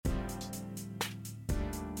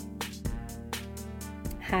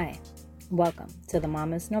Hi, welcome to the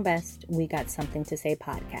Mamas Know Best We Got Something to Say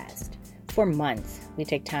podcast. For months, we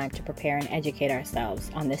take time to prepare and educate ourselves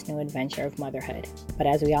on this new adventure of motherhood. But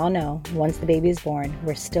as we all know, once the baby is born,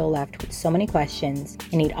 we're still left with so many questions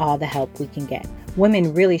and need all the help we can get.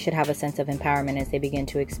 Women really should have a sense of empowerment as they begin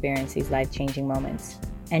to experience these life-changing moments.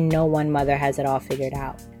 And no one mother has it all figured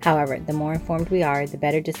out. However, the more informed we are, the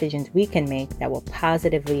better decisions we can make that will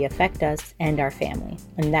positively affect us and our family.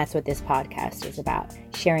 And that's what this podcast is about.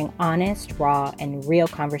 Sharing honest, raw, and real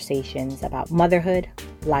conversations about motherhood,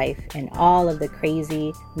 life, and all of the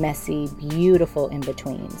crazy, messy, beautiful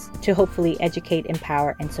in-betweens to hopefully educate,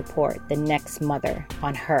 empower, and support the next mother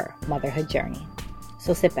on her motherhood journey.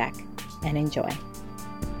 So sit back and enjoy.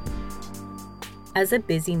 As a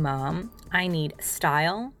busy mom, I need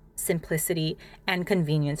style, simplicity, and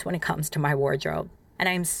convenience when it comes to my wardrobe. And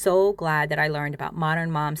I'm so glad that I learned about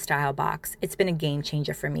Modern Mom Style Box. It's been a game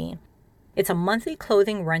changer for me. It's a monthly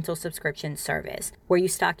clothing rental subscription service where you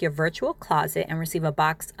stock your virtual closet and receive a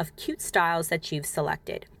box of cute styles that you've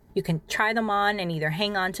selected. You can try them on and either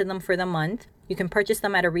hang on to them for the month. You can purchase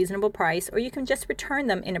them at a reasonable price, or you can just return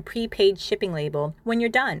them in a prepaid shipping label when you're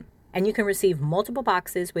done. And you can receive multiple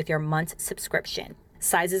boxes with your month's subscription.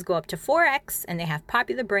 Sizes go up to 4X, and they have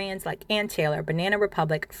popular brands like Ann Taylor, Banana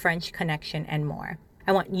Republic, French Connection, and more.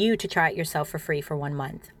 I want you to try it yourself for free for 1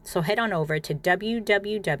 month. So head on over to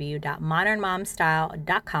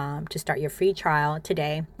www.modernmomstyle.com to start your free trial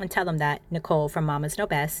today and tell them that Nicole from Mamas Know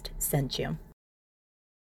Best sent you.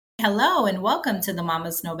 Hello and welcome to the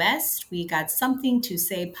Mamas Know Best We Got Something to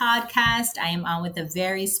Say podcast. I am on with a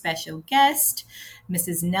very special guest,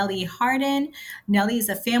 Mrs. Nellie Hardin. Nellie is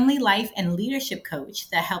a family life and leadership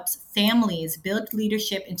coach that helps families build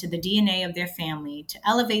leadership into the DNA of their family to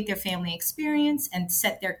elevate their family experience and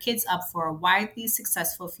set their kids up for a widely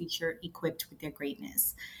successful future equipped with their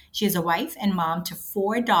greatness. She is a wife and mom to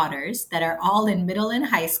 4 daughters that are all in middle and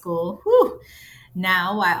high school. Whew.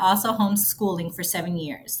 Now, I also homeschooling for 7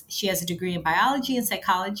 years. She has a degree in biology and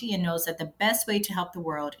psychology and knows that the best way to help the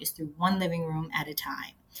world is through one living room at a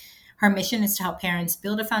time. Her mission is to help parents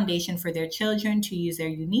build a foundation for their children to use their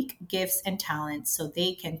unique gifts and talents so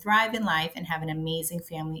they can thrive in life and have an amazing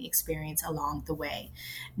family experience along the way.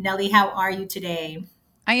 Nellie, how are you today?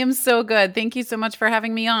 I am so good. Thank you so much for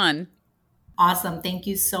having me on. Awesome. Thank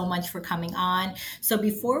you so much for coming on. So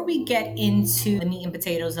before we get into the meat and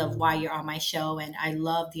potatoes of why you're on my show, and I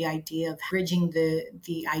love the idea of bridging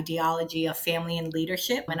the ideology of family and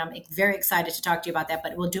leadership, and I'm very excited to talk to you about that,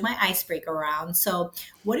 but we'll do my icebreaker round. So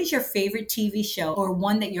what is your favorite TV show or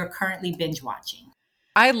one that you're currently binge watching?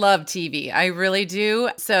 I love TV. I really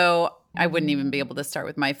do. So I wouldn't even be able to start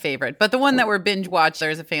with my favorite, but the one that we're binge watching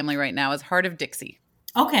as a family right now is Heart of Dixie.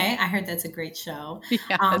 Okay, I heard that's a great show.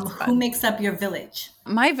 Yeah, who makes up your village?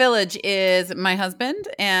 My village is my husband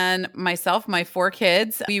and myself, my 4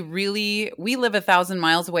 kids. We live 1,000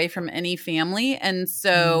 miles away from any family. And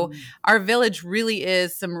so our village really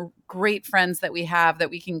is some great friends that we have that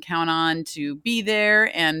we can count on to be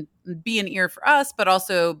there and be an ear for us, but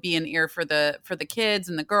also be an ear for the kids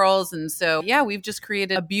and the girls. And so, yeah, we've just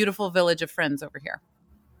created a beautiful village of friends over here.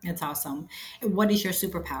 That's awesome. What is your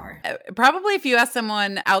superpower? Probably if you ask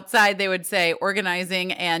someone outside, they would say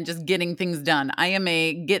organizing and just getting things done. I am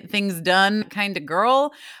a get things done kind of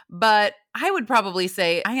girl, but I would probably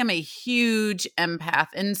say I am a huge empath.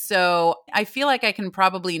 And so I feel like I can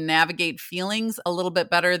probably navigate feelings a little bit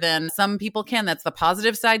better than some people can. That's the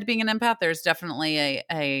positive side to being an empath. There's definitely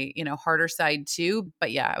a harder side too.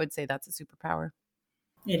 But yeah, I would say that's a superpower.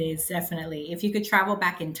 It is, definitely. If you could travel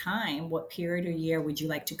back in time, what period or year would you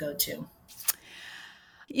like to go to?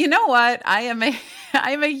 You know what? I am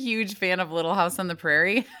a huge fan of Little House on the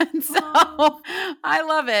Prairie. And so I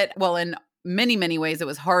love it. Well, in many, many ways, it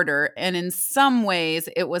was harder. And in some ways,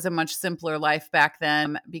 it was a much simpler life back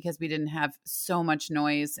then because we didn't have so much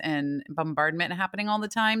noise and bombardment happening all the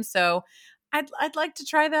time. So I'd like to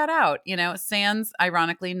try that out, sans,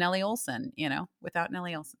 ironically, Nellie Olson, without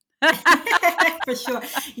Nellie Olson. For sure.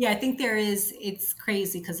 Yeah, I think it's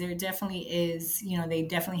crazy because there definitely is, they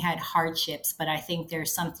definitely had hardships, but I think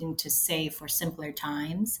there's something to say for simpler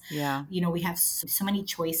times. Yeah. We have so many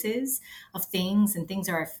choices of things and things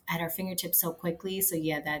are at our fingertips so quickly. So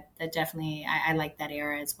yeah, that definitely, I like that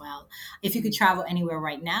era as well. If you could travel anywhere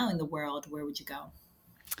right now in the world, where would you go?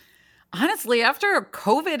 Honestly, after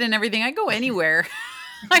COVID and everything, I go anywhere.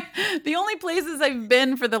 The only places I've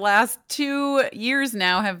been for the last 2 years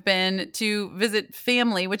now have been to visit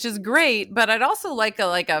family, which is great, but I'd also like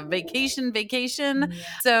a vacation. Yeah.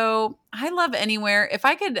 So I love anywhere. If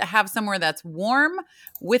I could have somewhere that's warm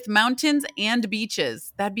with mountains and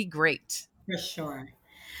beaches, that'd be great. For sure.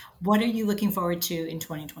 What are you looking forward to in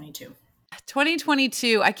 2022?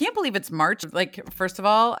 2022, I can't believe it's March, like, first of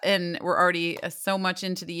all, and we're already so much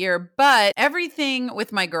into the year, but everything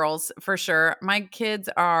with my girls, for sure. My kids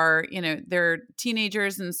are, they're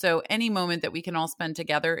teenagers. And so any moment that we can all spend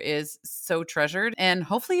together is so treasured, and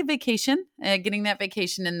hopefully a vacation, getting that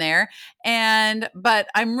vacation in there. But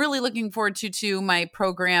I'm really looking forward to my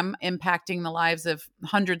program impacting the lives of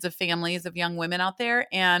hundreds of families of young women out there,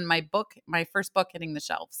 and my first book hitting the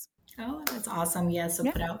shelves. Oh, that's awesome. Yeah. So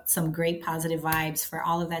Yeah. put out some great positive vibes for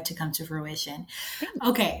all of that to come to fruition. Thanks.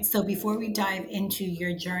 Okay. So before we dive into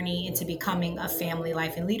your journey into becoming a family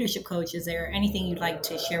life and leadership coach, is there anything you'd like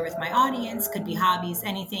to share with my audience? Could be hobbies,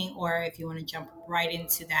 anything, or if you want to jump right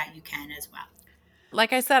into that, you can as well.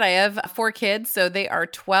 Like I said, I have 4 kids. So they are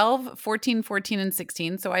 12, 14, 14, and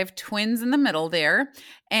 16. So I have twins in the middle there,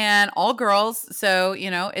 and all girls. So,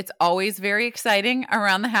 it's always very exciting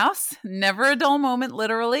around the house. Never a dull moment,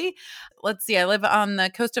 literally. Let's see, I live on the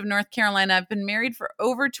coast of North Carolina. I've been married for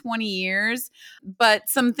over 20 years. But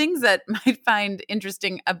some things that might find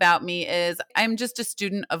interesting about me is I'm just a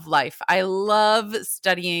student of life. I love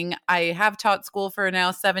studying. I have taught school for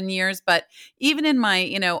now 7 years, but even in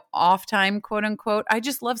my, off time, quote unquote, I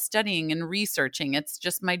just love studying and researching. It's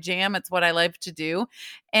just my jam. It's what I like to do.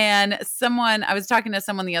 And I was talking to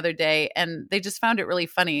someone the other day, and they just found it really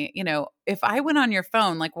funny. If I went on your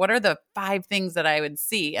phone, like, what are the 5 things that I would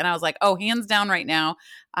see? And I was like, oh, hands down right now,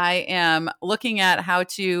 I am looking at how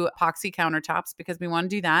to epoxy countertops because we want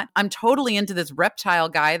to do that. I'm totally into this reptile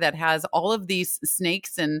guy that has all of these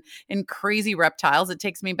snakes and crazy reptiles. It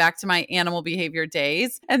takes me back to my animal behavior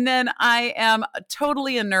days. And then I am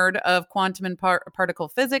totally a nerd of quantum and particle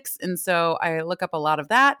physics. And so I look up a lot of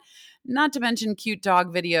that. Not to mention cute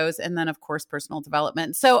dog videos, and then, of course, personal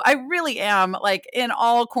development. So I really am like in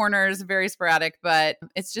all corners, very sporadic, but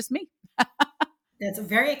it's just me. That's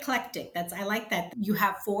very eclectic. I like that you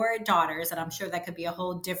have 4 daughters, and I'm sure that could be a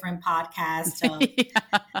whole different podcast of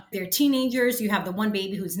Yeah. they're teenagers. You have the one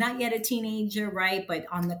baby who's not yet a teenager, right? But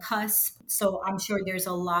on the cusp. So I'm sure there's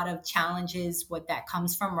a lot of challenges what that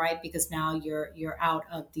comes from, right? Because now you're out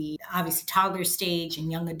of the obviously toddler stage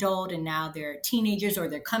and young adult, and now they're teenagers or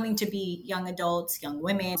they're coming to be young adults, young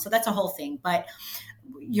women. So that's a whole thing. But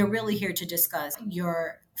you're really here to discuss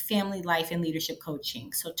your family life and leadership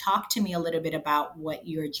coaching. So talk to me a little bit about what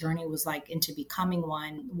your journey was like into becoming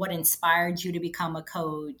one, what inspired you to become a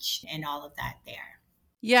coach, and all of that there.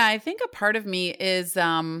 Yeah, I think a part of me is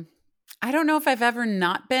I don't know if I've ever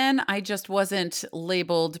not been. I just wasn't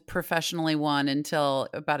labeled professionally one until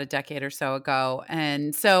about a decade or so ago.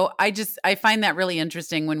 And so I find that really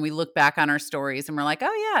interesting when we look back on our stories and we're like,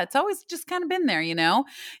 oh yeah, it's always just kind of been there,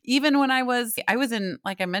 Even when I was in,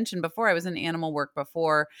 like I mentioned before, I was in animal work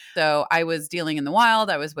before. So I was dealing in the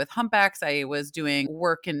wild. I was with humpbacks. I was doing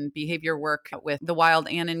work and behavior work with the wild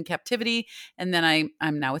and in captivity. And then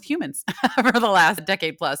I'm now with humans for the last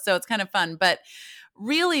decade plus. So it's kind of fun. But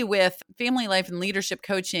really with family life and leadership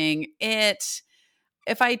coaching,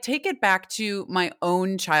 if I take it back to my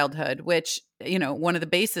own childhood, which, one of the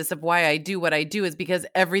basis of why I do what I do is because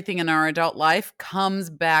everything in our adult life comes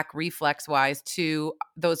back reflex wise to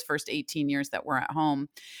those first 18 years that we're at home.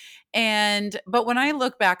 But when I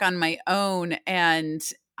look back on my own, and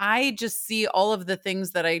I just see all of the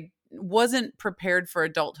things that I wasn't prepared for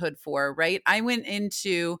adulthood for, right? I went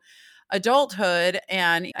into adulthood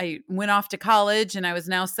and I went off to college, and I was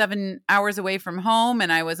now 7 hours away from home,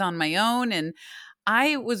 and I was on my own, and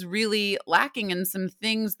I was really lacking in some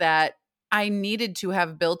things that I needed to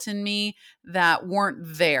have built in me that weren't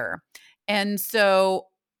there. And so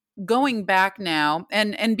going back now,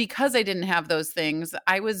 and because I didn't have those things,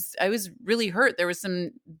 I was really hurt. There was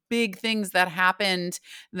some big things that happened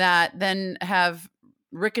that then have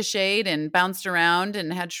ricocheted and bounced around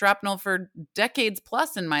and had shrapnel for decades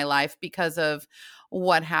plus in my life because of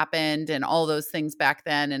what happened and all those things back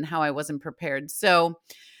then and how I wasn't prepared. So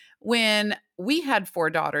when we had 4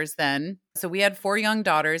 daughters then, so we had 4 young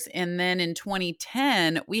daughters, and then in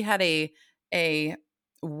 2010 we had a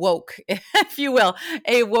woke, if you will,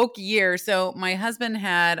 a woke year. So my husband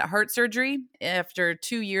had heart surgery after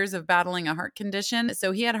 2 years of battling a heart condition.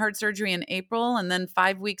 So he had heart surgery in April. And then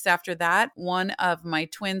 5 weeks after that, one of my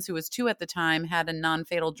twins, who was 2 at the time, had a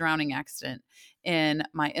non-fatal drowning accident in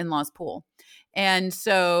my in-laws pool. And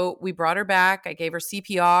so we brought her back. I gave her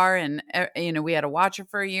CPR, and we had to watch her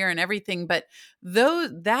for a year and everything. But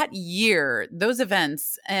that year, those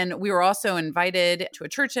events, and we were also invited to a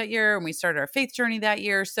church that year, and we started our faith journey that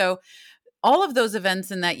year. So all of those events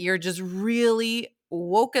in that year just really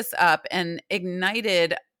woke us up and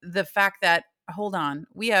ignited the fact that, hold on,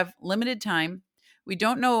 we have limited time. We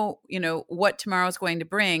don't know, what tomorrow's going to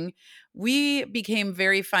bring. We became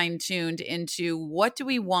very fine-tuned into what do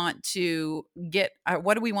we want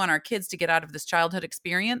our kids to get out of this childhood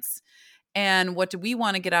experience? And what do we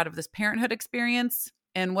want to get out of this parenthood experience?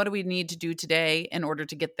 And what do we need to do today in order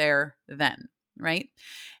to get there then? Right.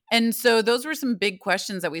 And so those were some big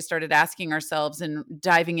questions that we started asking ourselves and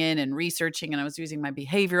diving in and researching. And I was using my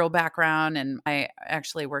behavioral background, and I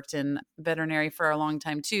actually worked in veterinary for a long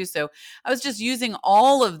time too. So I was just using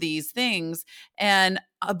all of these things and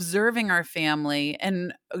observing our family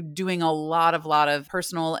and doing a lot of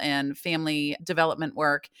personal and family development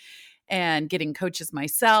work and getting coaches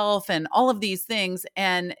myself and all of these things.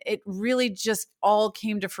 And it really just all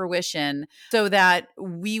came to fruition so that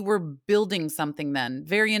we were building something then,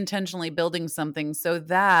 very intentionally building something so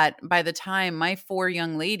that by the time my 4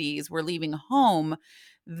 young ladies were leaving home,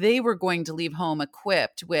 they were going to leave home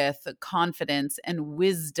equipped with confidence and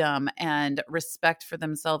wisdom and respect for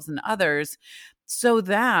themselves and others so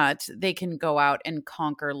that they can go out and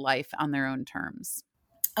conquer life on their own terms.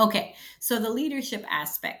 Okay, so the leadership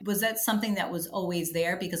aspect, was that something that was always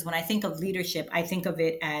there? Because when I think of leadership, I think of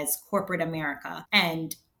it as corporate America.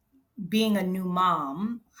 And being a new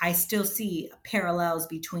mom, I still see parallels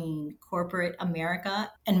between corporate America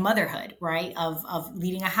and motherhood, right? Of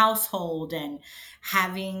leading a household and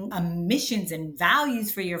having missions and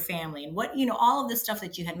values for your family and all of this stuff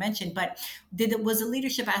that you had mentioned. But was the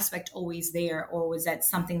leadership aspect always there, or was that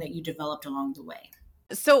something that you developed along the way?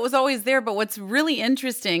 So it was always there. But what's really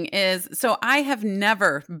interesting is, so I have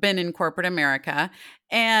never been in corporate America.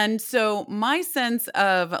 And so my sense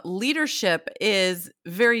of leadership is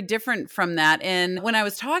very different from that. And when I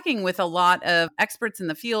was talking with a lot of experts in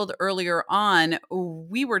the field earlier on,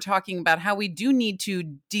 we were talking about how we do need to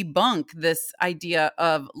debunk this idea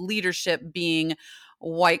of leadership being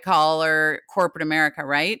white collar corporate America,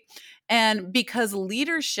 right? And because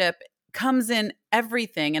leadership comes in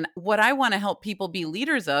everything. And what I want to help people be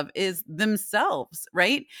leaders of is themselves,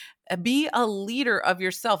 right? Be a leader of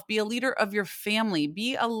yourself, be a leader of your family,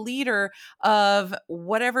 be a leader of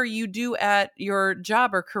whatever you do at your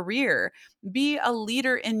job or career, be a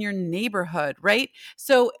leader in your neighborhood, right?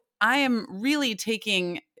 So I am really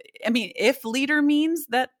if leader means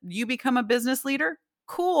that you become a business leader,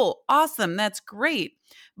 cool, awesome, that's great.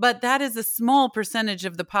 But that is a small percentage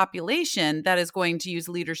of the population that is going to use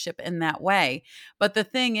leadership in that way. But the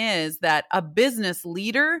thing is that a business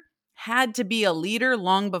leader had to be a leader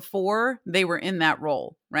long before they were in that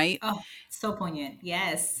role, right? Oh, so poignant.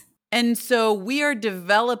 Yes. And so we are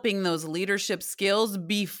developing those leadership skills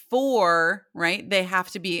before, right? They have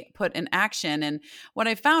to be put in action. And what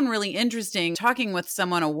I found really interesting talking with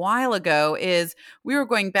someone a while ago is we were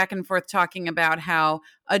going back and forth talking about how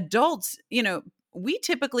adults, we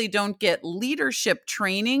typically don't get leadership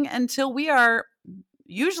training until we are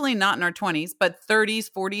usually not in our 20s, but 30s,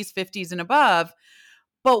 40s, 50s, and above.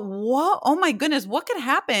 But oh my goodness, what could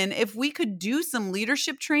happen if we could do some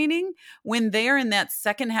leadership training when they're in that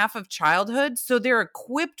second half of childhood? So they're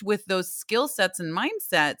equipped with those skill sets and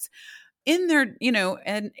mindsets in their,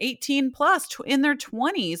 and 18 plus in their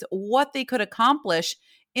 20s, what they could accomplish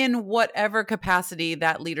in whatever capacity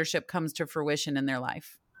that leadership comes to fruition in their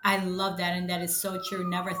life. I love that. And that is so true.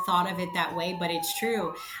 Never thought of it that way, but it's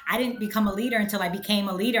true. I didn't become a leader until I became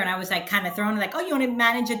a leader. And I was like kind of thrown like, oh, you want to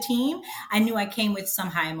manage a team? I knew I came with some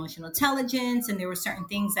high emotional intelligence and there were certain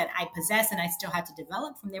things that I possess and I still had to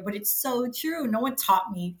develop from there. But it's so true. No one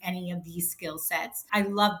taught me any of these skill sets. I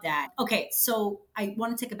love that. Okay. So I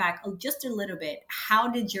want to take it back just a little bit. How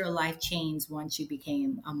did your life change once you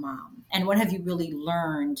became a mom? And what have you really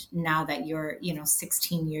learned now that you're,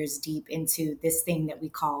 16 years deep into this thing that we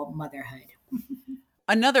call motherhood?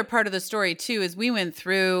 Another part of the story too is we went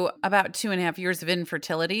through about 2.5 years of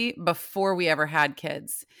infertility before we ever had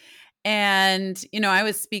kids. And, I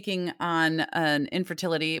was speaking on an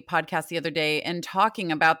infertility podcast the other day and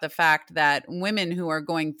talking about the fact that women who are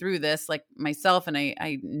going through this, like myself, and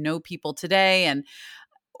I know people today, and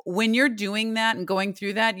when you're doing that and going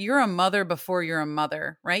through that, you're a mother before you're a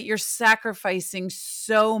mother, right? You're sacrificing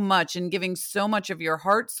so much and giving so much of your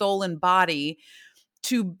heart, soul, and body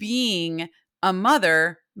to being a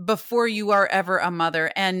mother before you are ever a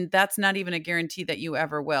mother. And that's not even a guarantee that you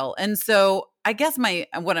ever will. And so I guess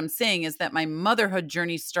what I'm saying is that my motherhood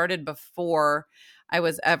journey started before I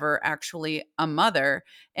was ever actually a mother.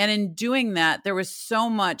 And in doing that, there was so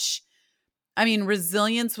much,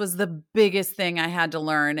 resilience was the biggest thing I had to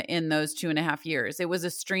learn in those 2.5 years. It was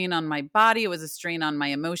a strain on my body. It was a strain on my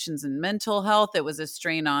emotions and mental health. It was a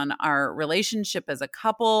strain on our relationship as a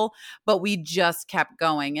couple, but we just kept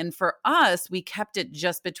going. And for us, we kept it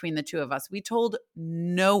just between the two of us. We told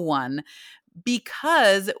no one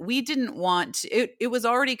because we didn't want it was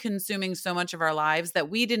already consuming so much of our lives that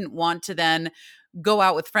we didn't want to then go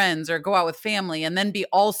out with friends or go out with family and then be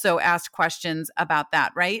also asked questions about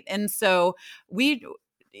that, right? And so we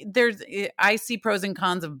I see pros and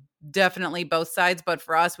cons of definitely both sides, but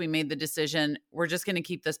for us, we made the decision, we're just going to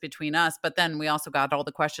keep this between us. But then we also got all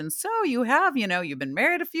the questions. So you have, you've been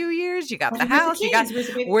married a few years, you got the house,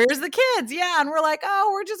 where's the kids? Yeah. And we're like,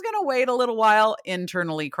 oh, we're just going to wait a little while,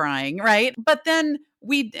 internally crying, right? But then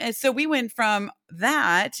we went from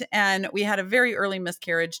that, and we had a very early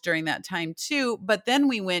miscarriage during that time too. But then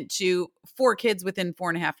we went to 4 kids within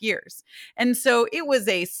 4.5 years. And so it was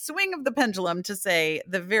a swing of the pendulum, to say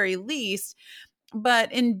the very least.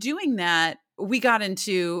 But in doing that, we got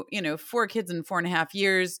into, 4 kids in 4.5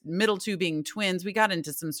 years, middle 2 being twins. We got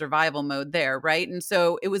into some survival mode there, right? And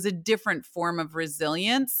so it was a different form of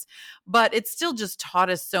resilience, but it still just taught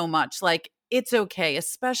us so much. Like, it's okay,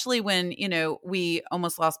 especially when, we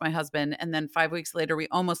almost lost my husband. And then 5 weeks later, we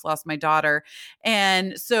almost lost my daughter.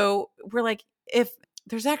 And so we're like, if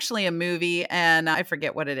there's actually a movie, and I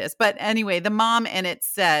forget what it is, but anyway, the mom in it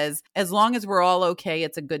says, as long as we're all okay,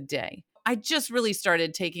 it's a good day. I just really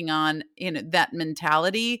started taking on, that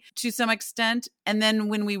mentality to some extent. And then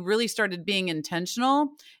when we really started being intentional,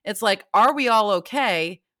 it's like, are we all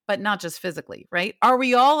okay? But not just physically, right? Are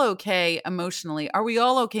we all okay emotionally? Are we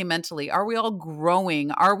all okay mentally? Are we all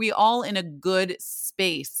growing? Are we all in a good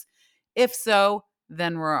space? If so,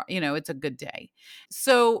 then we're, it's a good day.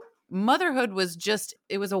 So motherhood was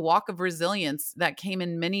it was a walk of resilience that came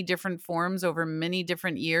in many different forms over many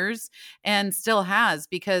different years, and still has,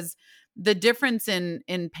 because the difference in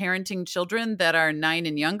parenting children that are 9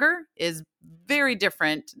 and younger is very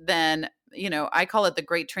different than, I call it the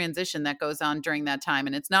great transition that goes on during that time.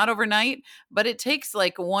 And it's not overnight, but it takes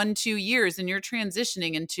like 1-2 years, and you're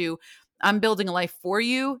transitioning into, I'm building a life for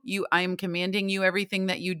you. I am commanding you everything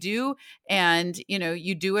that you do, and,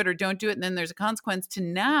 you do it or don't do it. And then there's a consequence, to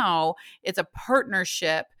now it's a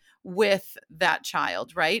partnership with that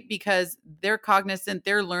child, right? Because they're cognizant,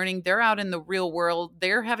 they're learning, they're out in the real world,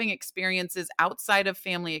 they're having experiences outside of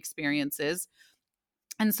family experiences.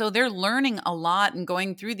 And so they're learning a lot and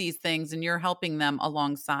going through these things, and you're helping them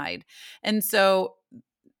alongside. And so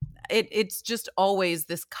it's just always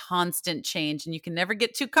this constant change, and you can never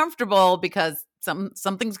get too comfortable, because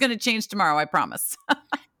something's going to change tomorrow, I promise.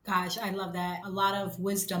 Gosh, I love that. A lot of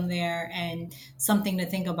wisdom there, and something to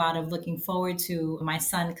think about, of looking forward to my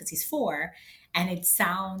son, because he's 4. And it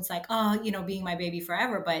sounds like, being my baby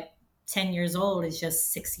forever, but 10 years old is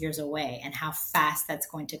just 6 years away, and how fast that's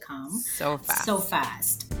going to come. So fast. So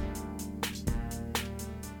fast.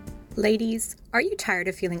 Ladies, are you tired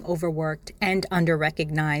of feeling overworked and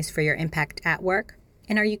under-recognized for your impact at work?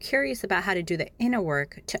 And are you curious about how to do the inner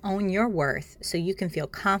work to own your worth, so you can feel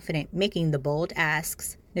confident making the bold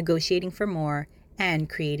asks, negotiating for more, and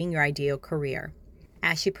creating your ideal career?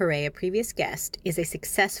 Ashley Pare, a previous guest, is a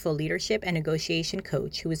successful leadership and negotiation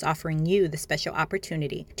coach who is offering you the special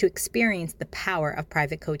opportunity to experience the power of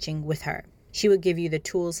private coaching with her. She will give you the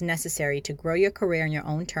tools necessary to grow your career on your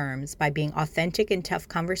own terms by being authentic in tough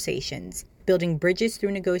conversations, building bridges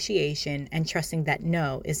through negotiation, and trusting that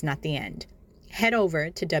no is not the end. Head over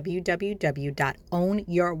to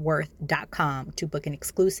www.ownyourworth.com to book an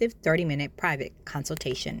exclusive 30-minute private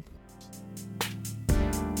consultation.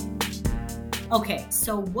 Okay,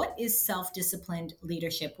 so what is self-disciplined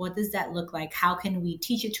leadership? What does that look like? How can we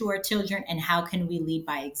teach it to our children, and how can we lead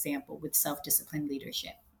by example with self-disciplined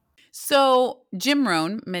leadership? So Jim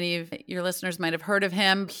Rohn, many of your listeners might have heard of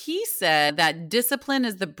him. He said that discipline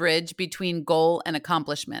is the bridge between goal and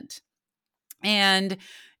accomplishment. And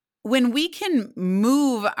when we can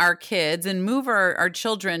move our kids and move our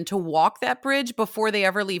children to walk that bridge before they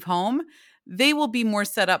ever leave home, they will be more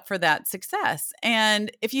set up for that success. And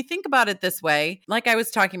if you think about it this way, like I was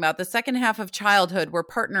talking about, the second half of childhood, we're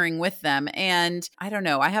partnering with them. And I don't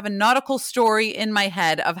know, I have a nautical story in my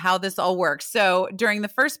head of how this all works. So during the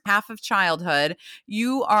first half of childhood,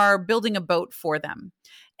 you are building a boat for them.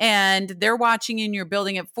 And they're watching and you're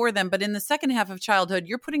building it for them. But in the second half of childhood,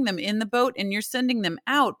 you're putting them in the boat and you're sending them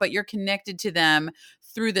out, but you're connected to them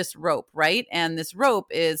through this rope, right? And this rope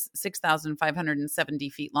is 6,570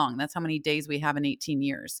 feet long. That's how many days we have in 18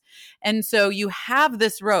 years. And so you have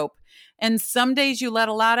this rope, and some days you let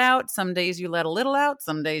a lot out, some days you let a little out,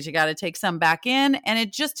 some days you got to take some back in. And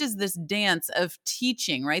it just is this dance of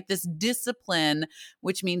teaching, right? This discipline,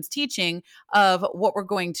 which means teaching of what we're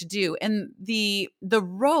going to do. And the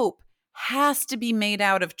rope has to be made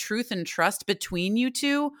out of truth and trust between you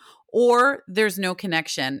two, or there's no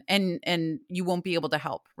connection and you won't be able to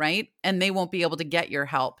help, right? And they won't be able to get your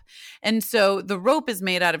help. And so the rope is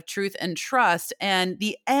made out of truth and trust. And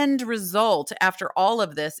the end result after all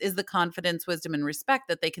of this is the confidence, wisdom, and respect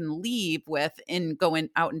that they can leave with in going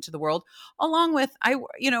out into the world. Along with, I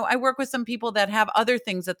work with some people that have other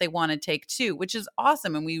things that they want to take too, which is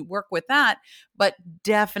awesome. And we work with that, but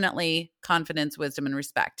definitely confidence, wisdom, and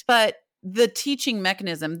respect. But the teaching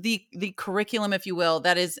mechanism, the curriculum, if you will,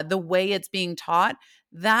 that is the way it's being taught,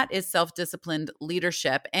 that is self-disciplined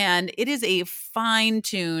leadership. And it is a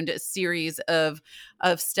fine-tuned series of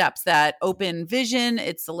steps that open vision,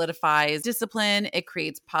 it solidifies discipline, it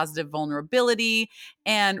creates positive vulnerability,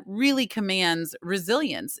 and really commands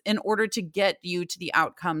resilience in order to get you to the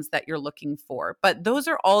outcomes that you're looking for. But those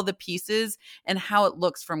are all the pieces and how it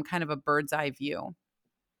looks from kind of a bird's eye view.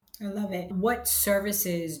 I love it. What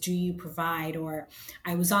services do you provide? Or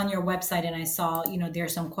I was on your website and I saw,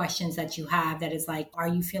 there's some questions that you have that is like, are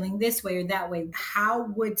you feeling this way or that way? How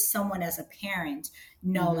would someone as a parent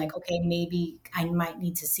know, like, okay, maybe I might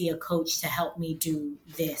need to see a coach to help me do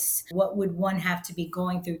this? What would one have to be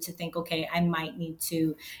going through to think, okay, I might need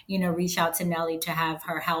to, reach out to Nellie to have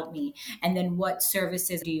her help me? And then what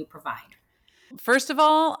services do you provide? First of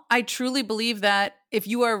all, I truly believe that if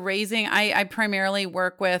you are raising, I primarily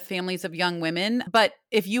work with families of young women, but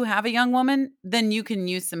if you have a young woman, then you can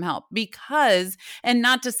use some help because, and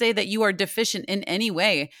not to say that you are deficient in any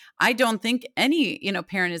way. I don't think any,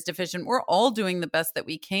 parent is deficient. We're all doing the best that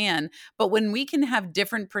we can. But when we can have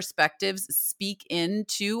different perspectives speak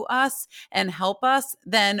into us and help us,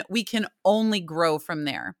 then we can only grow from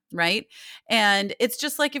there. Right. And it's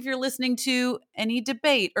just like if you're listening to any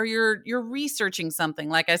debate or you're researching something,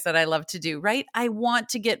 like I said, I love to do, right? I want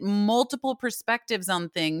to get multiple perspectives on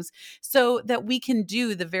things so that we can do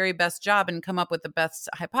the very best job and come up with the best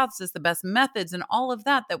hypothesis, the best methods, and all of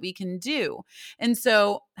that we can do. And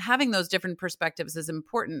so having those different perspectives is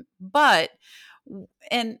important.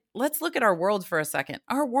 And let's look at our world for a second.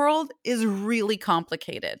 Our world is really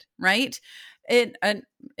complicated, right?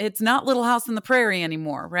 It's not Little House on the Prairie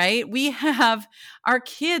anymore, right? We have our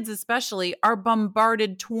kids, especially, are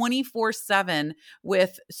bombarded 24/7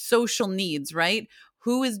 with social needs, right?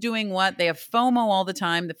 Who is doing what? They have FOMO all the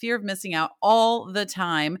time, the fear of missing out all the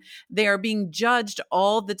time. They are being judged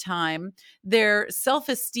all the time. Their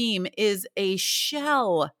self-esteem is a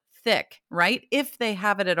shell thick, right? If they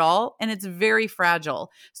have it at all. And it's very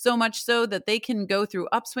fragile. So much so that they can go through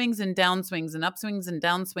upswings and downswings and upswings and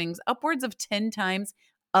downswings upwards of 10 times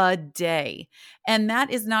a day. And that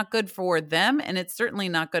is not good for them. And it's certainly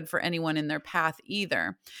not good for anyone in their path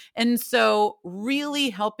either. And so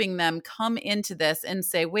really helping them come into this and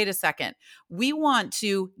say, wait a second, we want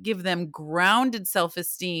to give them grounded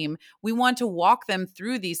self-esteem. We want to walk them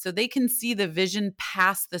through these so they can see the vision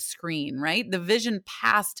past the screen, right? The vision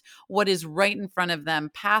past what is right in front of them,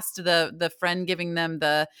 past the friend giving them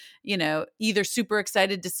the, either super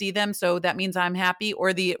excited to see them. So that means I'm happy,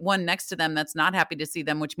 or the one next to them that's not happy to see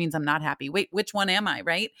them, which means I'm not happy. Wait, which one am I,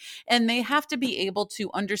 right? And they have to be able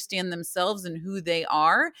to understand themselves and who they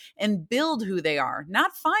are and build who they are,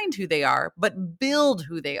 not find who they are, but build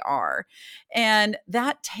who they are. And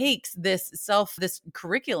that takes this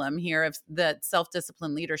curriculum here of the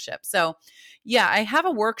self-discipline leadership. So yeah, I have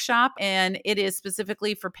a workshop and it is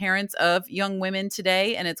specifically for parents of young women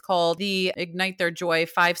today. And it's called the Ignite Their Joy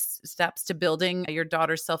 5 Steps to Building Your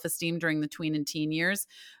Daughter's Self-Esteem During the Tween and Teen Years.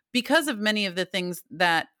 Because of many of the things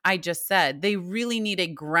that I just said, they really need a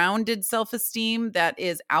grounded self-esteem that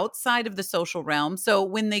is outside of the social realm. So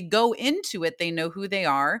when they go into it, they know who they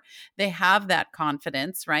are. They have that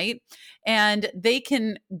confidence, right? And they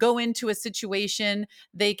can go into a situation,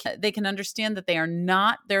 they can understand that they are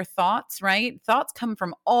not their thoughts, right? Thoughts come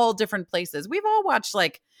from all different places. We've all watched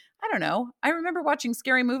I don't know. I remember watching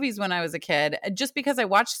scary movies when I was a kid. Just because I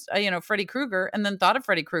watched, Freddy Krueger and then thought of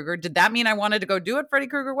Freddy Krueger, did that mean I wanted to go do what Freddy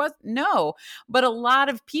Krueger was? No. But a lot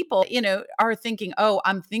of people, are thinking, oh,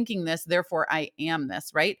 I'm thinking this, therefore I am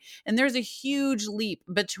this, right? And there's a huge leap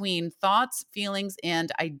between thoughts, feelings,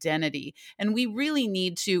 and identity. And we really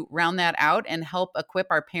need to round that out and help equip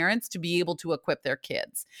our parents to be able to equip their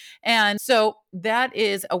kids. And so that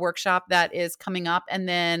is a workshop that is coming up. And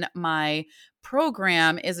then my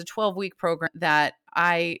program is a 12-week program that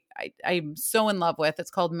I'm so in love with.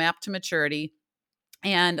 It's called Map to Maturity.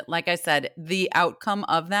 And like I said, the outcome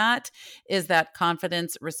of that is that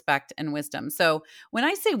confidence, respect, and wisdom. So when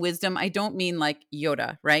I say wisdom, I don't mean like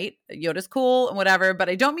Yoda, right? Yoda's cool and whatever, but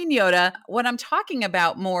I don't mean Yoda. What I'm talking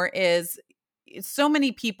about more is so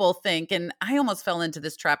many people think, and I almost fell into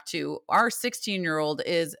this trap too, our 16-year-old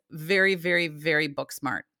is very, very, very book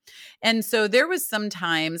smart. And so there was some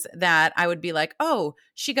times that I would be like, oh,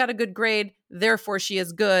 she got a good grade, therefore she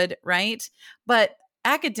is good, right? But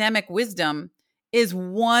academic wisdom is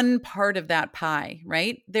one part of that pie,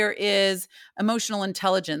 right? There is emotional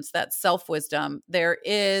intelligence, that's self wisdom. There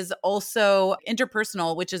is also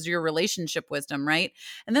interpersonal, which is your relationship wisdom, right?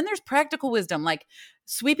 And then there's practical wisdom, like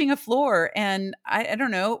sweeping a floor and I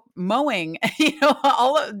don't know, mowing,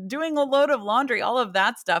 doing a load of laundry, all of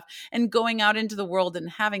that stuff, and going out into the world and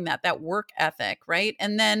having that work ethic, right?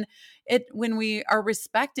 And then when we are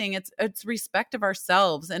respecting, it's respect of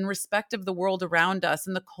ourselves and respect of the world around us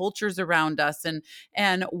and the cultures around us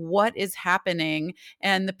and what is happening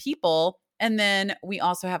and the people. And then we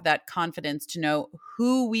also have that confidence to know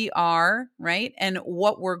who we are, right? And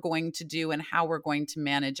what we're going to do and how we're going to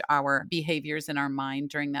manage our behaviors in our mind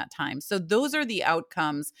during that time. So those are the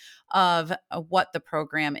outcomes of what the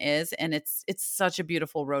program is. And it's such a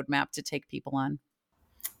beautiful roadmap to take people on.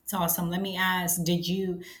 It's awesome. Let me ask, did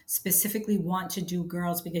you specifically want to do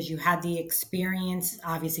girls because you had the experience,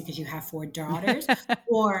 obviously because you have 4 daughters,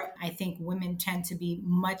 or I think women tend to be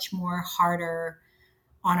much more harder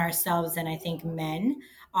on ourselves than I think men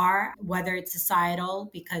are, whether it's societal,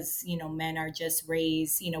 because, men are just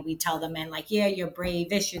raised, we tell the men like, yeah, you're brave,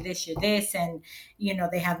 this, you're this, you're this. And,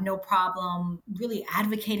 they have no problem really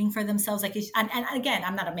advocating for themselves. Like, and again,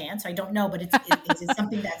 I'm not a man, so I don't know, but is it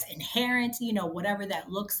something that's inherent, whatever that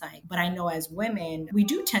looks like. But I know as women, we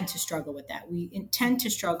do tend to struggle with that. We tend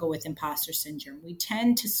to struggle with imposter syndrome. We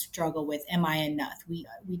tend to struggle with, am I enough? We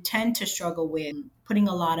tend to struggle with putting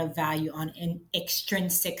a lot of value on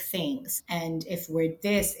extrinsic things. And if we're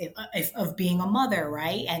this, if of being a mother,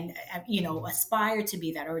 right? And, aspire to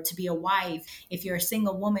be that, or to be a wife. If you're a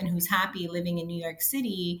single woman who's happy living in New York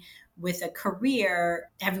City with a career,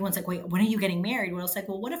 everyone's like, wait, when are you getting married? Well, it's like,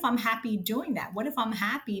 well, what if I'm happy doing that? What if I'm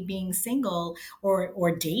happy being single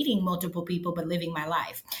or dating multiple people, but living my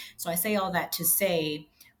life? So I say all that to say,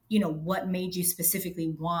 what made you specifically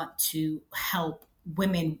want to help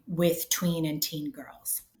women with tween and teen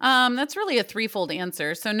girls? That's really a threefold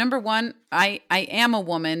answer. So number one, I am a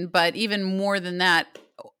woman, but even more than that,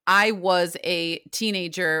 I was a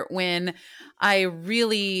teenager when I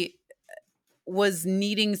really was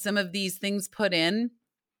needing some of these things put in.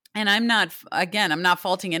 And I'm not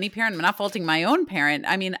faulting any parent. I'm not faulting my own parent.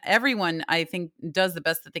 I mean, everyone, I think, does the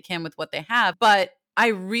best that they can with what they have. But I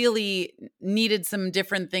really needed some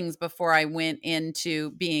different things before I went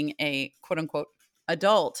into being a quote unquote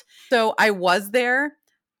adult. So I was there.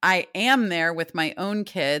 I am there with my own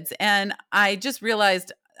kids. And I just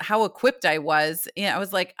realized how equipped I was. I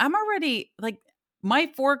was like, I'm already like, my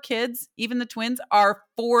 4 kids, even the twins, are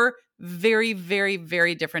 4 very, very,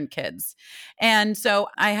 very different kids. And so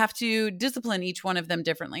I have to discipline each one of them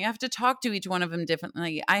differently. I have to talk to each one of them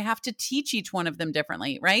differently. I have to teach each one of them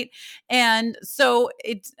differently, right? And so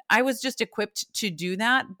I was just equipped to do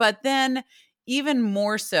that. But then even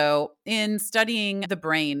more so in studying the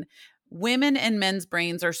brain, women and men's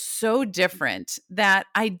brains are so different that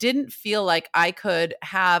I didn't feel like I could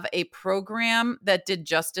have a program that did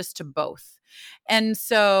justice to both. And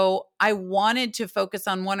so I wanted to focus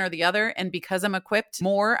on one or the other. And because I'm equipped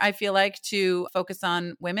more, I feel like, to focus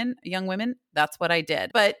on women, young women, that's what I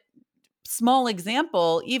did. But small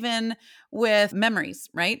example, even with memories,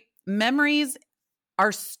 right? Memories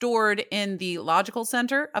are stored in the logical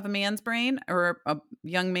center of a man's brain, or a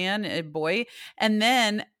young man, a boy, and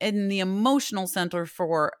then in the emotional center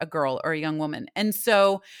for a girl or a young woman. And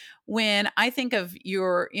so when I think of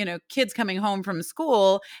your, kids coming home from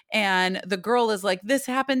school and the girl is like, this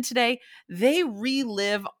happened today, they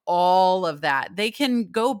relive all of that. They can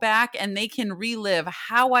go back and they can relive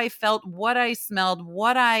how I felt, what I smelled,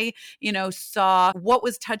 what I, saw, what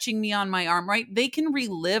was touching me on my arm, right? They can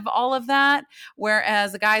relive all of that.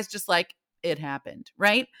 Whereas a guy's just like, it happened,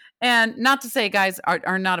 right? And not to say guys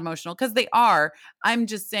are not emotional, because they are. I'm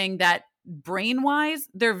just saying that brain wise,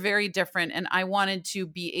 they're very different. And I wanted to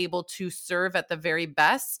be able to serve at the very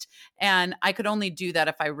best. And I could only do that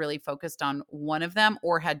if I really focused on one of them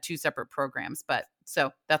or had 2 separate programs. But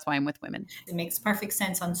so that's why I'm with women. It makes perfect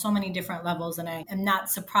sense on so many different levels. And I am not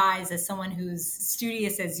surprised, as someone who's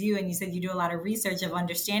studious as you, and you said you do a lot of research of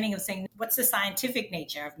understanding of saying, what's the scientific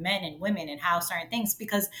nature of men and women and how certain things,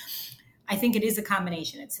 because I think it is a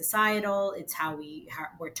combination. It's societal. It's how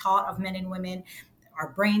we're taught of men and women.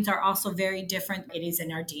 Our brains are also very different. It is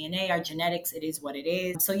in our DNA, our genetics. It is what it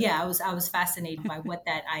is. So yeah, I was fascinated by what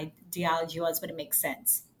that ideology was, but it makes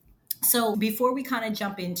sense. So before we kind of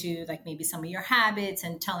jump into like maybe some of your habits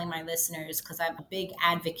and telling my listeners, because I'm a big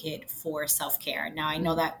advocate for self-care. Now I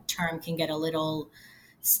know that term can get a little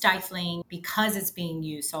stifling because it's being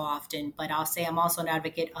used so often. But I'll say I'm also an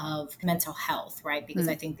advocate of mental health, right? Because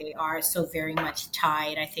I think they are so very much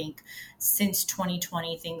tied. I think since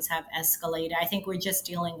 2020, things have escalated. I think we're just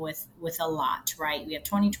dealing with a lot, right? We have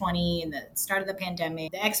 2020 and the start of the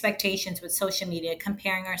pandemic, the expectations with social media,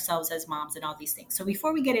 comparing ourselves as moms and all these things. So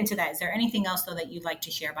before we get into that, is there anything else though that you'd like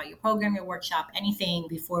to share about your program, your workshop, anything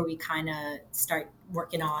before we kind of start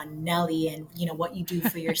working on Nellie and, what you do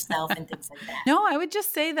for yourself and things like that? No, I would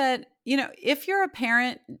just say that, if you're a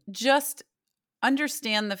parent, just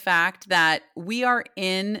understand the fact that we are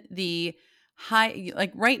in the high,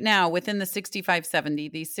 like right now within the 6570,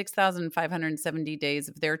 these 6,570 days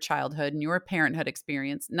of their childhood and your parenthood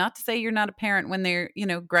experience. Not to say you're not a parent when they're,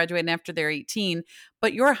 graduating after they're 18,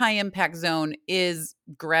 but your high impact zone is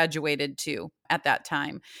graduated to at that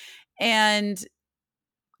time. And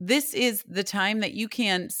this is the time that you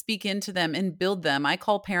can speak into them and build them. I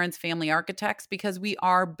call parents family architects because we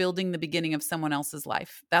are building the beginning of someone else's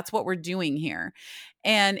life. That's what we're doing here.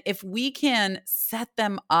 And if we can set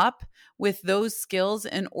them up with those skills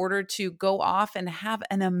in order to go off and have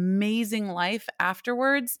an amazing life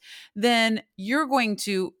afterwards, then you're going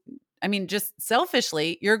to, just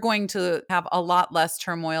selfishly, you're going to have a lot less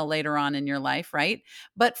turmoil later on in your life, right?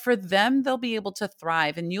 But for them, they'll be able to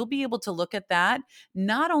thrive, and you'll be able to look at that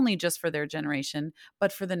not only just for their generation,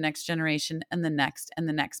 but for the next generation and the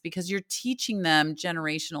next, because you're teaching them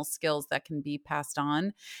generational skills that can be passed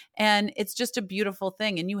on. And it's just a beautiful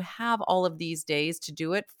thing. And you have all of these days to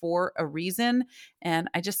do it for a reason. And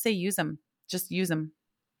I just say, use them. Just use them.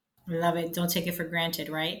 Love it. Don't take it for granted,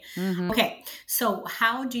 right? Mm-hmm. Okay. So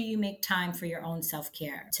how do you make time for your own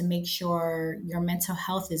self-care to make sure your mental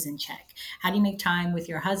health is in check? How do you make time with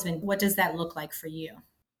your husband? What does that look like for you?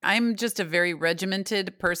 I'm just a very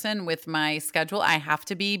regimented person with my schedule. I have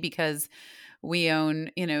to be because we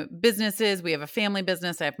own, businesses. We have a family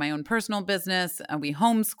business. I have my own personal business. We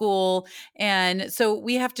homeschool. And so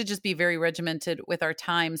we have to just be very regimented with our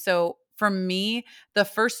time. So for me, the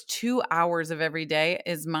first 2 hours of every day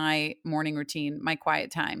is my morning routine, my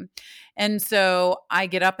quiet time. And so I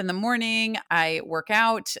get up in the morning, I work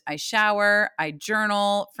out, I shower, I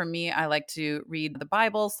journal. For me, I like to read the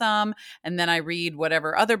Bible some, and then I read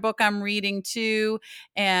whatever other book I'm reading too.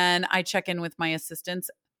 And I check in with my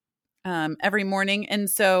assistants every morning. And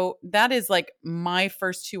so that is like my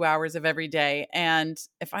first 2 hours of every day. And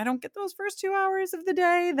if I don't get those first 2 hours of the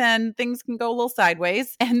day, then things can go a little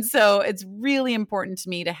sideways. And so it's really important to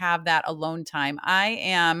me to have that alone time. I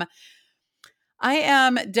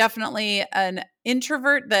am definitely an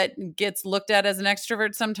introvert that gets looked at as an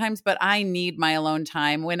extrovert sometimes, but I need my alone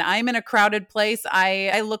time. When I'm in a crowded place,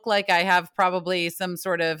 I look like I have probably some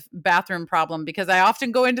sort of bathroom problem because I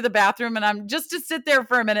often go into the bathroom and I'm just to sit there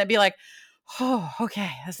for a minute and be like, oh, okay,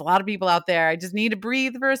 there's a lot of people out there. I just need to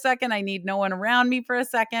breathe for a second. I need no one around me for a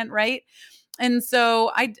second, right? And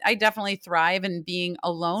so I definitely thrive in being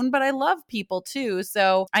alone, but I love people too.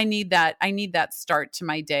 So I need that start to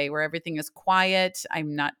my day where everything is quiet.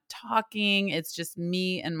 I'm not talking. It's just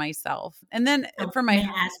me and myself. And then for my, may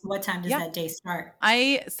I ask, what time does that day start?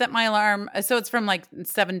 I set my alarm. So it's from like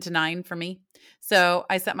 7 to 9 for me. So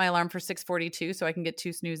I set my alarm for 6:42 so I can get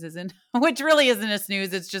 2 snoozes in, which really isn't a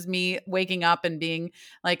snooze. It's just me waking up and being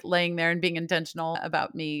like laying there and being intentional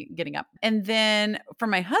about me getting up. And then for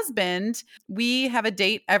my husband, we have a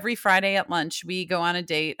date every Friday at lunch. We go on a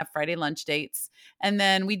date, a Friday lunch dates. And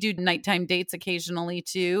then we do nighttime dates occasionally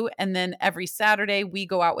too. And then every Saturday we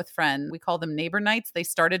go out with friends. We call them neighbor nights. They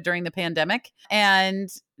started during the pandemic and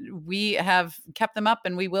we have kept them up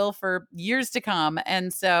and we will for years to come.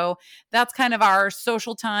 And so that's kind of our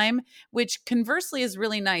social time, which conversely is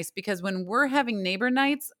really nice because when we're having neighbor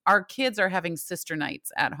nights, our kids are having sister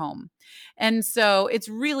nights at home. And so it's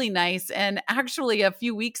really nice. And actually a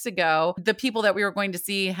few weeks ago, the people that we were going to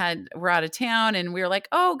see were out of town and we were like,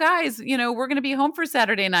 oh guys, we're going to be home for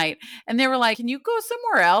Saturday night. And they were like, can you go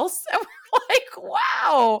somewhere else? And we're like,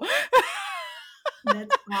 wow.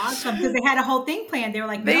 That's awesome because they had a whole thing planned. They were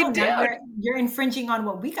like, no, now you're infringing on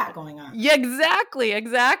what we got going on. Yeah, exactly.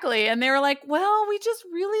 And they were like, well, we just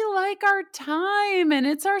really like our time and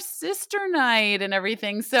it's our sister night and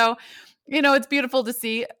everything. So, it's beautiful to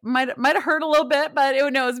see. Might have hurt a little bit, but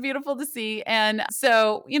it's beautiful to see. And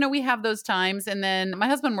so, we have those times. And then my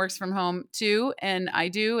husband works from home too, and I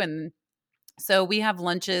do. And so we have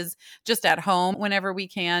lunches just at home whenever we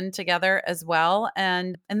can together as well.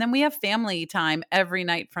 And then we have family time every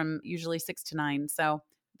night from usually 6 to 9. So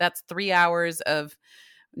that's 3 hours of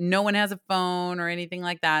no one has a phone or anything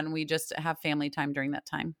like that. And we just have family time during that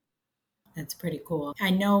time. That's pretty cool. I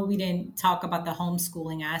know we didn't talk about the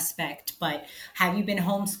homeschooling aspect, but have you been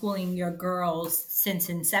homeschooling your girls since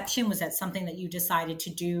inception? Was that something that you decided to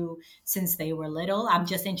do since they were little? I'm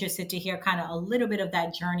just interested to hear kind of a little bit of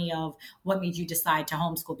that journey of what made you decide to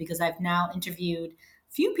homeschool, because I've now interviewed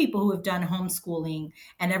few people who have done homeschooling,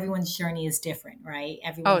 and everyone's journey is different, right?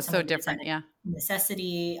 Oh, Some so of it is different. out of Yeah.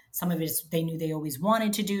 necessity. Some of it is they knew they always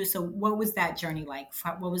wanted to do. So what was that journey like?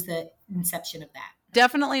 What was the inception of that?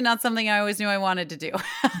 Definitely not something I always knew I wanted to do.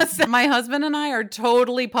 So my husband and I are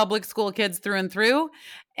totally public school kids through and through.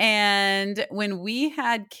 And when we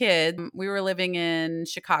had kids, we were living in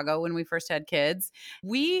Chicago when we first had kids.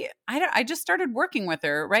 I just started working with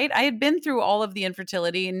her, right? I had been through all of the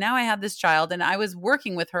infertility and now I had this child and I was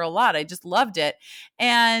working with her a lot. I just loved it.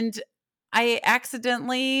 And I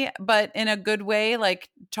accidentally, but in a good way, like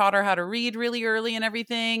taught her how to read really early and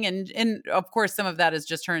everything. And of course, some of that is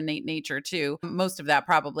just her innate nature too. Most of that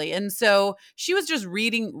probably. And so she was just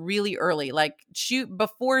reading really early. Like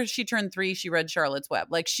before she turned 3, she read Charlotte's Web.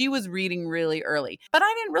 Like she was reading really early, but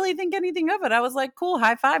I didn't really think anything of it. I was like, cool,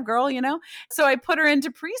 high five, girl, you know? So I put her into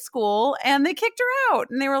preschool and they kicked her out.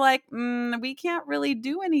 And they were like, we can't really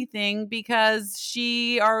do anything because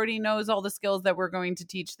she already knows all the skills that we're going to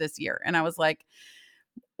teach this year. And I was like,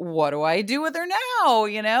 what do I do with her now?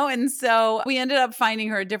 You know? And so we ended up finding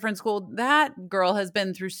her a different school. That girl has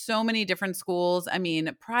been through so many different schools. I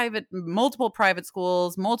mean, multiple private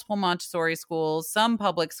schools, multiple Montessori schools, some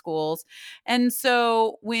public schools. And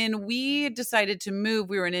so when we decided to move,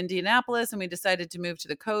 we were in Indianapolis and we decided to move to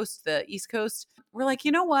the coast, the East Coast. We're like,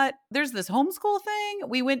 you know what? There's this homeschool thing.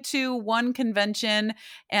 We went to one convention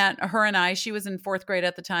and her and she was in 4th grade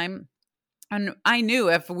at the time. And I knew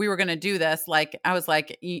if we were going to do this, like, I was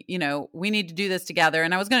like, you know, we need to do this together.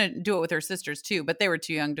 And I was going to do it with her sisters too, but they were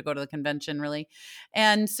too young to go to the convention really.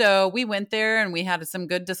 And so we went there and we had some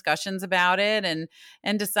good discussions about it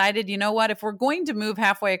and decided, you know what, if we're going to move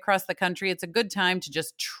halfway across the country, it's a good time to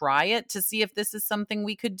just try it to see if this is something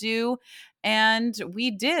we could do. And we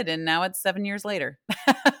did. And now it's 7 years later.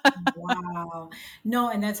 Wow. No,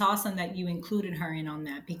 and that's awesome that you included her in on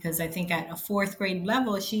that, because I think at a 4th grade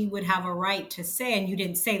level, she would have a right to say, and you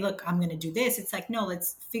didn't say, look, I'm going to do this. It's like, no,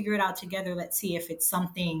 let's figure it out together. Let's see if it's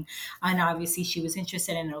something. And obviously she was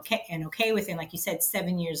interested in okay with it. Like you said,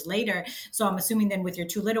 7 years later. So I'm assuming then with your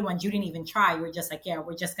 2 little ones, you didn't even try. You were just like, yeah,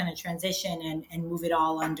 we're just going to transition and move it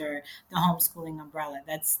all under the homeschooling umbrella.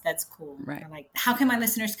 That's cool. Right. Like, how can my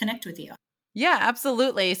listeners connect with you? Yeah,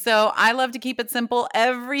 absolutely. So I love to keep it simple.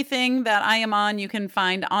 Everything that I am on, you can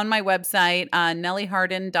find on my website,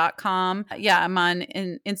 NellieHarden.com. Yeah, I'm on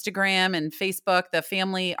Instagram and Facebook. The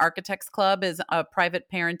Family Architects Club is a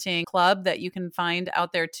private parenting club that you can find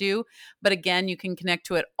out there too. But again, you can connect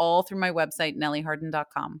to it all through my website,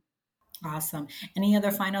 NellieHarden.com. Awesome. Any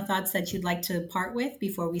other final thoughts that you'd like to part with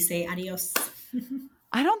before we say adios?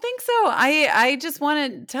 I don't think so. I just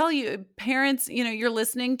want to tell you, parents, you know, you're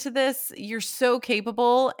listening to this, you're so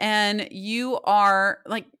capable and you are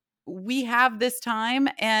like, we have this time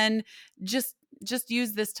and just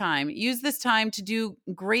use this time. Use this time to do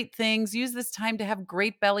great things. Use this time to have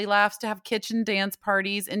great belly laughs, to have kitchen dance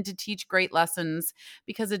parties and to teach great lessons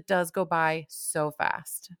because it does go by so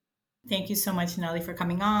fast. Thank you so much, Nellie, for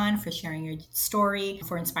coming on, for sharing your story,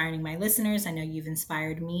 for inspiring my listeners. I know you've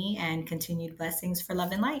inspired me, and continued blessings for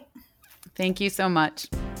love and light. Thank you so much.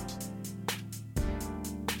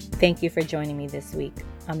 Thank you for joining me this week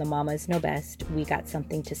on the Mamas Know Best We Got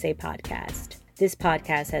Something to Say podcast. This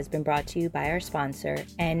podcast has been brought to you by our sponsor,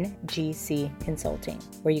 NGC Consulting,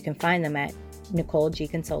 where you can find them at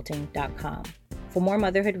NicoleGConsulting.com. For more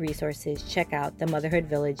motherhood resources, check out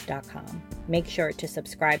themotherhoodvillage.com. Make sure to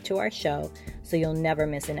subscribe to our show so you'll never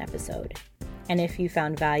miss an episode. And if you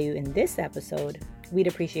found value in this episode, we'd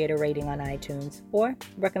appreciate a rating on iTunes, or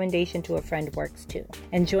recommendation to a friend works too.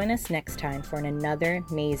 And join us next time for another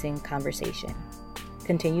amazing conversation.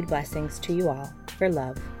 Continued blessings to you all for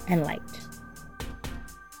love and light.